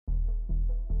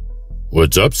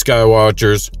What's up,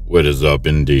 Skywatchers? What is up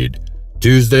indeed?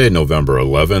 Tuesday, November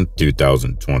 11th,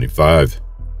 2025.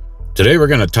 Today we're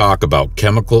going to talk about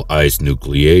chemical ice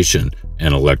nucleation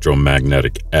and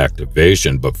electromagnetic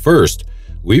activation. But first,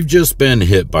 we've just been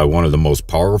hit by one of the most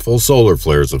powerful solar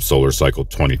flares of solar cycle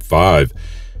 25,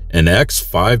 an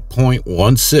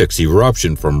X5.1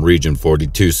 eruption from region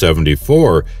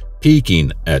 4274,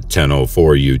 peaking at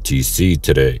 10:04 UTC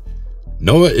today.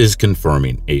 NOAA is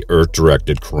confirming a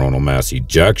Earth-directed coronal mass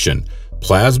ejection,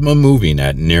 plasma moving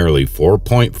at nearly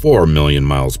 4.4 million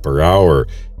miles per hour.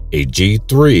 A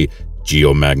G3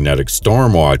 geomagnetic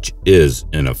storm watch is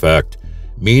in effect,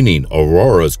 meaning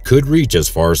auroras could reach as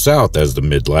far south as the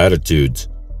mid-latitudes.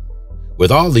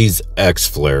 With all these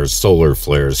X-flares, solar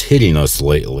flares hitting us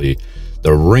lately,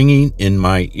 the ringing in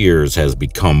my ears has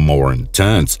become more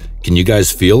intense. Can you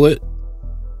guys feel it?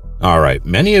 Alright,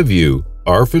 many of you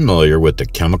are familiar with the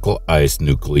chemical ice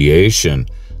nucleation.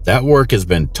 That work has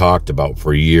been talked about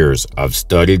for years. I've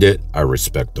studied it, I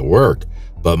respect the work,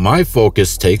 but my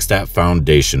focus takes that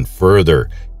foundation further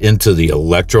into the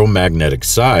electromagnetic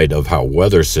side of how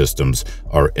weather systems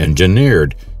are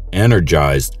engineered,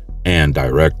 energized, and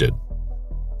directed.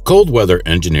 Cold weather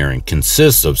engineering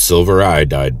consists of silver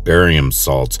iodide barium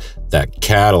salts that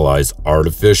catalyze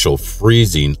artificial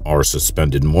freezing or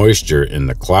suspended moisture in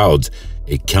the clouds,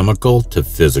 a chemical to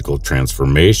physical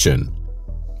transformation.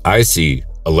 I see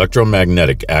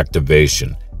electromagnetic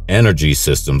activation, energy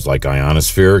systems like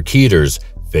ionospheric heaters,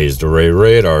 phased array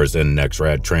radars, and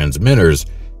NEXRAD transmitters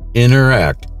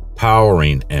interact,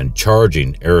 powering and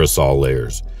charging aerosol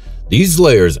layers. These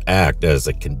layers act as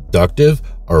a conductive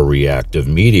or reactive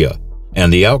media,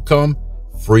 and the outcome?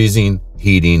 Freezing,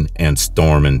 heating, and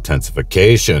storm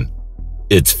intensification.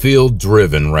 It's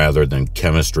field-driven rather than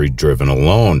chemistry-driven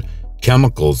alone.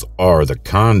 Chemicals are the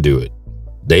conduit.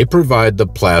 They provide the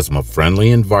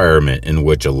plasma-friendly environment in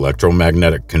which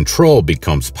electromagnetic control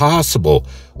becomes possible,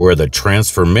 where the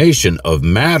transformation of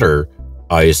matter,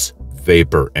 ice,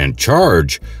 vapor, and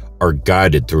charge are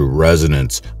guided through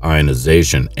resonance,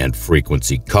 ionization, and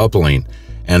frequency coupling.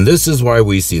 And this is why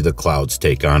we see the clouds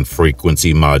take on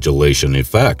frequency modulation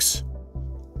effects.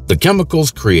 The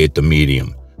chemicals create the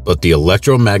medium, but the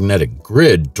electromagnetic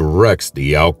grid directs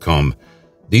the outcome.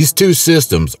 These two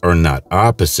systems are not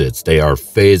opposites, they are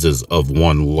phases of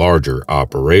one larger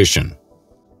operation.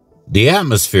 The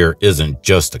atmosphere isn't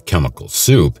just a chemical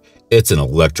soup, it's an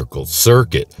electrical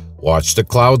circuit. Watch the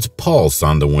clouds pulse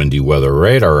on the Windy Weather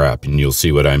Radar app and you'll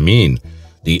see what I mean.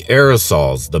 The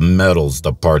aerosols, the metals,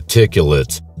 the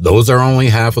particulates, those are only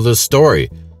half of the story.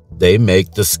 They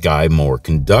make the sky more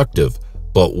conductive,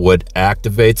 but what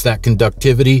activates that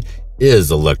conductivity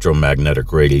is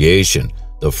electromagnetic radiation.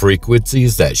 The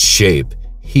frequencies that shape,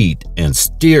 heat, and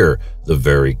steer the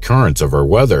very currents of our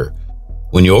weather.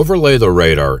 When you overlay the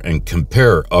radar and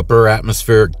compare upper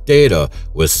atmospheric data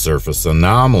with surface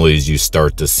anomalies, you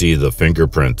start to see the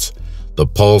fingerprints, the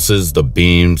pulses, the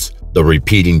beams, the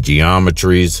repeating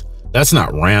geometries. That's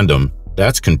not random,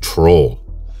 that's control.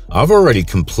 I've already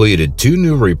completed 2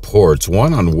 new reports,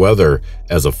 one on weather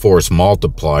as a force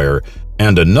multiplier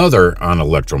and another on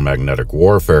electromagnetic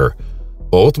warfare.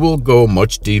 Both will go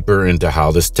much deeper into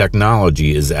how this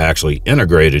technology is actually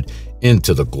integrated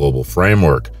into the global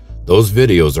framework. Those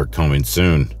videos are coming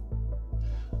soon.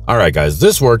 Alright guys,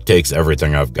 this work takes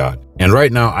everything I've got, and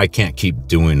right now I can't keep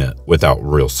doing it without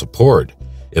real support.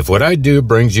 If what I do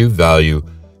brings you value,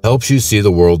 helps you see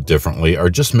the world differently, or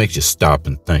just makes you stop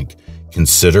and think,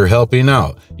 consider helping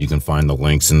out. You can find the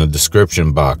links in the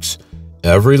description box.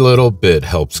 Every little bit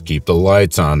helps keep the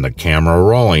lights on, the camera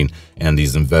rolling, and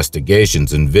these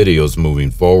investigations and videos moving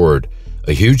forward.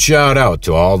 A huge shout out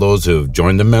to all those who have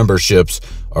joined the memberships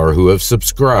or who have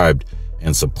subscribed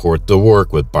and support the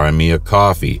work with Buy Me a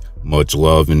Coffee. Much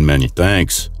love and many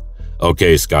thanks.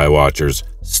 Okay, Skywatchers,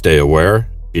 stay aware,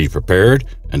 be prepared,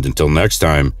 and until next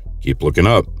time, keep looking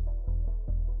up.